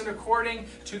works and according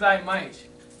to thy might?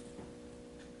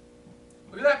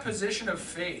 Look at that position of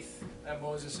faith that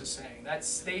Moses is saying, that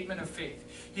statement of faith.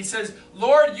 He says,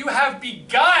 Lord, you have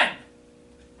begun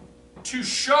to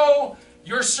show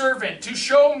your servant, to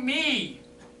show me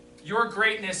your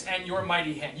greatness and your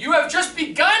mighty hand. You have just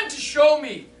begun to show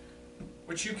me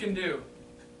what you can do.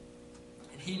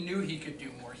 He knew he could do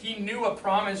more. He knew a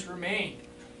promise remained.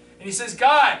 And he says,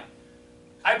 God,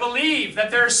 I believe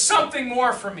that there is something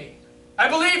more for me. I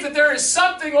believe that there is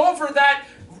something over that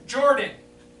Jordan.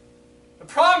 The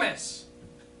promise.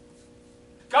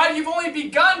 God, you've only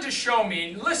begun to show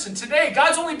me. And listen, today,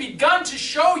 God's only begun to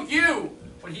show you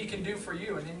what he can do for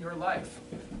you and in your life.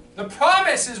 The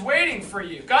promise is waiting for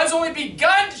you. God's only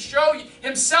begun to show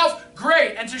himself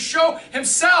great and to show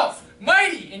himself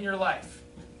mighty in your life.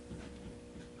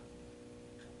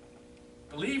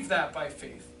 Believe that by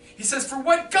faith. He says, for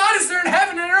what God is there in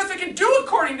heaven and earth that can do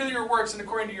according to your works and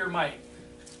according to your might.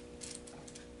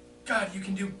 God, you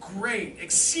can do great,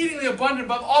 exceedingly abundant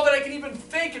above all that I can even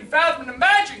think and fathom and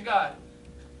imagine, God.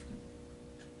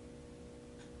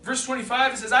 Verse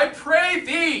 25, it says, I pray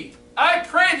thee, I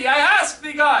ask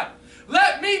thee, God,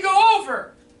 let me go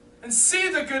over and see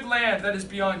the good land that is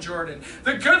beyond Jordan,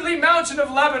 the goodly mountain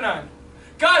of Lebanon.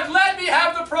 God, let me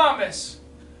have the promise.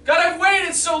 God, I've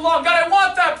waited so long. God, I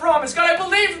want that promise. God, I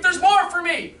believe that there's more for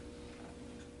me.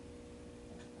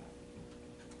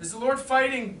 Is the Lord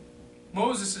fighting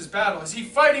Moses' battle? Is he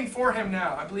fighting for him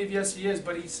now? I believe, yes, he is.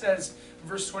 But he says in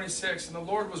verse 26, and the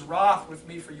Lord was wroth with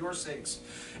me for your sakes,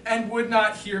 and would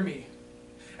not hear me.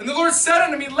 And the Lord said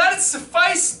unto me, let it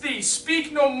suffice thee.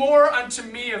 Speak no more unto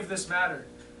me of this matter.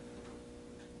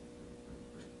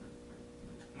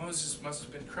 Moses must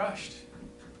have been crushed.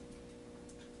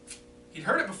 He'd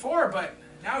heard it before, but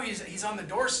now he's on the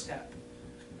doorstep.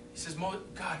 He says,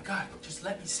 God, just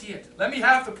let me see it. Let me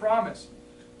have the promise.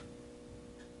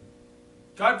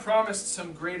 God promised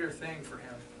some greater thing for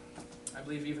him. I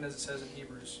believe even as it says in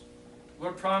Hebrews. The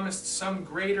Lord promised some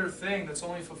greater thing that's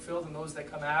only fulfilled in those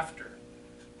that come after.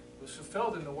 It was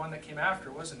fulfilled in the one that came after,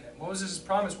 wasn't it? Moses'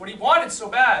 promise, what he wanted so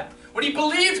bad, what he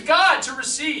believed God to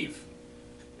receive,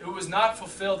 it was not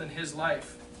fulfilled in his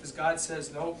life. Because God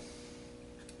says, nope.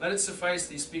 Let it suffice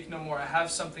thee, speak no more. I have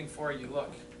something for you.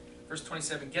 Look, verse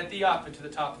 27, get thee up into the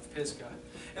top of Pisgah,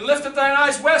 and lift up thine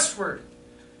eyes westward,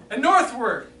 and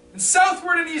northward, and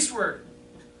southward, and eastward.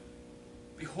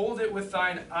 Behold it with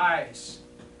thine eyes,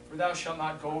 for thou shalt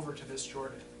not go over to this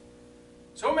Jordan.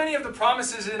 So many of the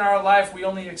promises in our life we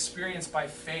only experience by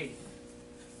faith.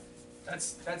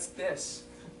 That's this.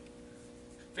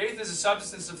 Faith is a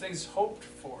substance of things hoped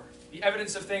for, the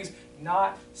evidence of things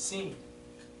not seen.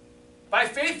 By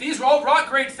faith, these all wrought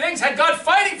great things, had God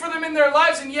fighting for them in their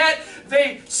lives, and yet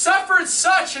they suffered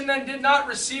such and then did not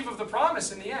receive of the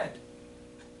promise in the end.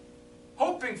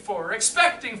 Hoping for,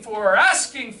 expecting for,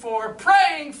 asking for,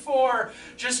 praying for,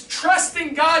 just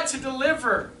trusting God to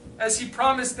deliver as he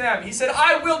promised them. He said,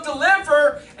 I will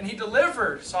deliver, and he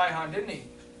delivered Sihon, didn't he?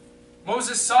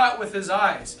 Moses saw it with his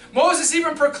eyes. Moses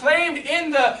even proclaimed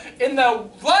in the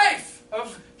life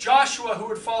of Joshua, who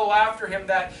would follow after him,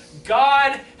 that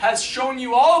God has shown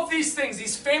you all of these things.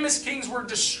 These famous kings were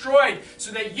destroyed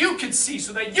so that you could see,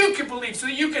 so that you could believe, so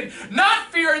that you could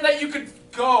not fear, and that you could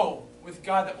go with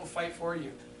God that will fight for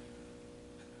you.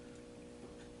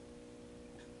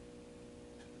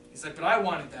 He's like, but I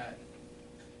wanted that.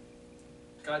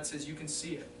 God says, you can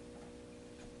see it.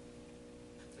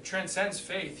 It transcends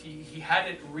faith. He had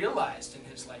it realized in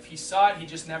his life. He saw it, he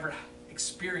just never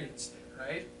experienced it,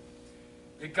 right?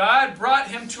 That God brought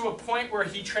him to a point where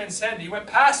he transcended. He went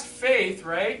past faith,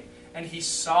 right? And he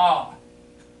saw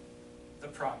the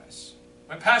promise.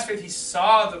 Went past faith, he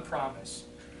saw the promise.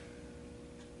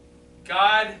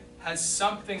 God has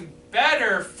something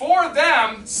better for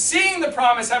them, seeing the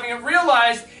promise, having it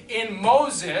realized in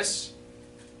Moses,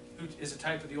 who is a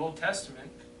type of the Old Testament,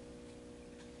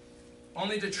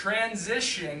 only to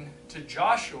transition to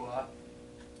Joshua,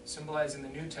 symbolizing the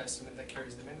New Testament that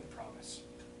carries them into the promise.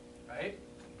 Right?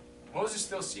 Moses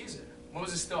still sees it.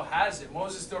 Moses still has it.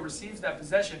 Moses still receives that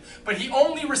possession. But he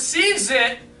only receives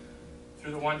it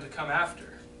through the one to come after.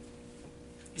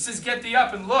 He says, get thee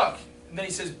up and look. And then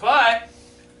he says, but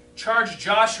charge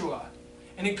Joshua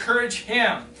and encourage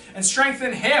him and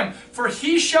strengthen him, for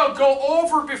he shall go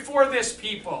over before this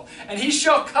people, and he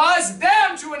shall cause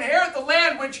them to inherit the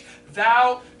land which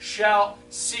thou shalt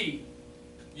see.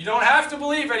 You don't have to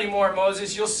believe anymore,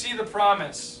 Moses. You'll see the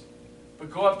promise. But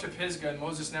go up to Pisgah, and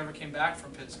Moses never came back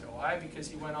from Pisgah. Why? Because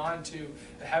he went on to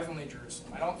the heavenly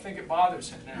Jerusalem. I don't think it bothers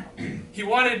him now. He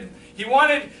wanted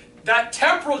that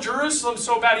temporal Jerusalem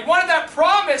so bad. He wanted that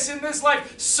promise in this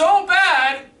life so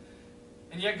bad.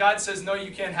 And yet God says, no,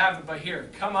 you can't have it. But here,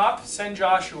 come up, send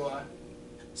Joshua.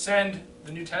 Send,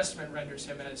 the New Testament renders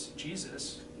him as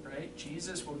Jesus, right?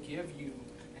 Jesus will give you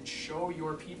and show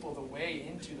your people the way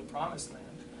into the promised land,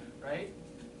 right?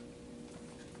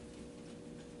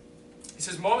 He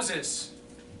says, Moses,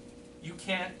 you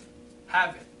can't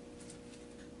have it.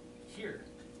 Here,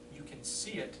 you can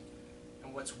see it,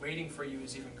 and what's waiting for you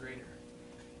is even greater.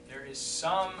 There is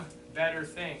some better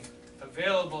thing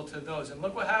available to those. And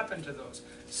look what happened to those.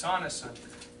 Sawn asunder.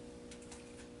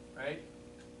 Right?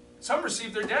 Some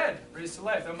received their dead, raised to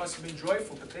life. That must have been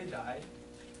joyful, but they died.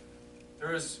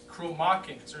 There was cruel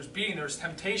mockings, there was beating, there was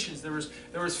temptations, there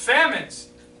was famines,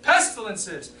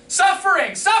 pestilences,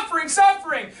 suffering.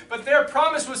 But their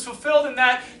promise was fulfilled in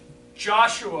that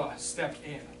Joshua stepped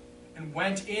in and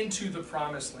went into the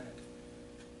promised land.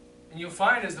 And you'll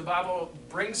find as the Bible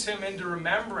brings him into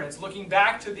remembrance, looking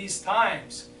back to these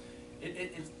times,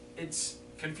 it's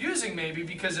confusing maybe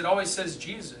because it always says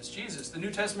Jesus, Jesus. The New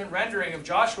Testament rendering of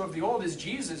Joshua of the Old is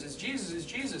Jesus, is Jesus, is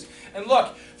Jesus. And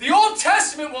look, the Old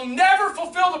Testament will never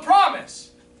fulfill the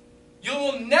promise. You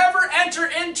will never enter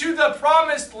into the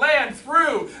promised land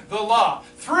through the law,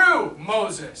 through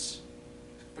Moses.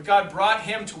 But God brought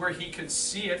him to where he could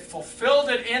see it, fulfilled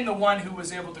it in the one who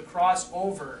was able to cross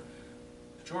over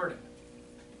Jordan.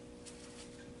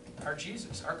 Our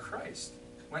Jesus, our Christ,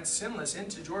 went sinless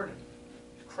into Jordan,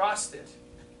 crossed it,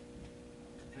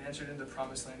 and entered into the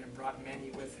promised land and brought many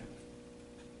with him.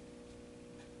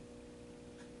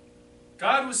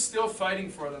 God was still fighting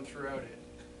for them throughout it.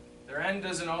 Their end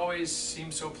doesn't always seem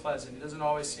so pleasant. It doesn't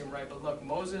always seem right. But look,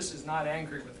 Moses is not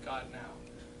angry with God now.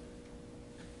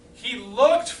 He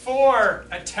looked for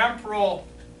a temporal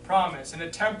promise and a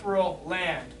temporal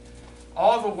land,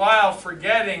 all the while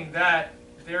forgetting that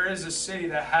there is a city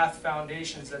that hath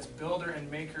foundations, that's builder and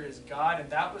maker is God, and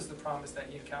that was the promise that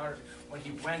he encountered when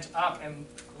he went up and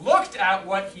looked at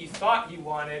what he thought he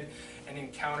wanted and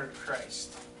encountered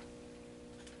Christ.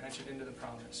 And entered into the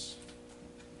promise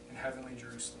in heavenly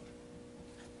Jerusalem.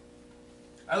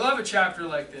 I love a chapter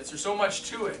like this. There's so much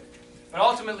to it. But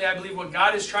ultimately, I believe what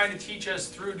God is trying to teach us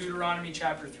through Deuteronomy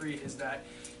chapter 3 is that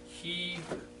he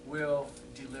will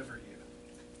deliver you.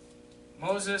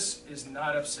 Moses is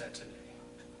not upset today.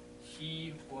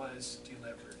 He was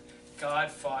delivered.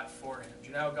 God fought for him. Do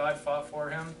you know how God fought for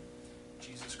him?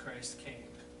 Jesus Christ came,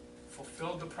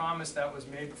 fulfilled the promise that was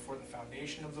made before the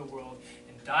foundation of the world,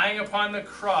 and dying upon the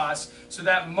cross so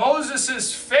that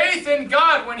Moses' faith in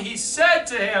God, when he said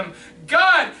to him,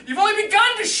 God, you've only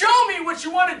begun to show me what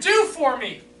you want to do for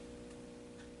me.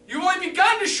 You've only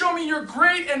begun to show me your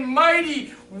great and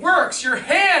mighty works, your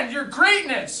hand, your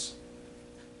greatness.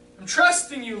 I'm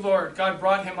trusting you, Lord. God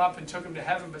brought him up and took him to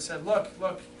heaven, but said, look,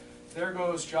 there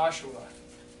goes Joshua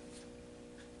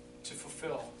to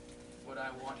fulfill what I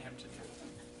want him to do,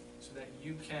 so that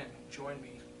you can join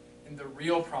me in the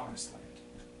real promised land,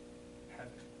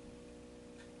 heaven.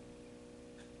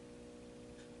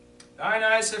 Thine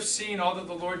eyes have seen all that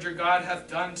the Lord your God hath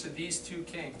done to these two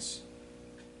kings.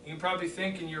 You can probably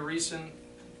think in your recent,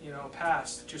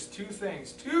 past, just two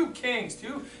things, two kings,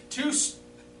 two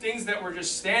things that were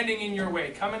just standing in your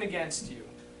way, coming against you.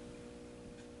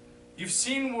 You've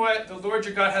seen what the Lord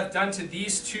your God hath done to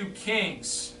these two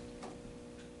kings.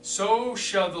 So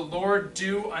shall the Lord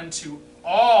do unto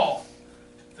all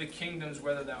the kingdoms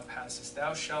whether thou passest.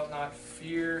 Thou shalt not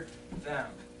fear them.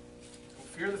 Don't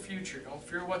fear the future. Don't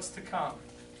fear what's to come.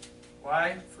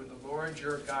 Why? For the Lord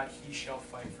your God, he shall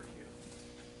fight for you.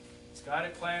 He's got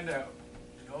it planned out.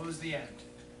 He knows the end.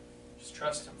 Just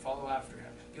trust him. Follow after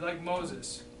him. Be like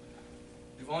Moses.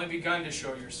 You've only begun to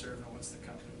show your servant what's to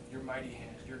come. Your mighty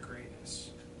hand, your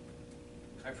greatness.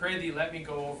 I pray that you let me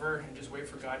go over and just wait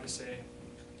for God to say,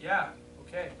 yeah,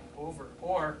 okay, over.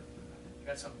 Or, I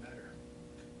got something better.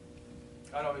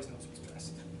 God always knows what's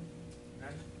best.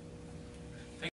 Amen?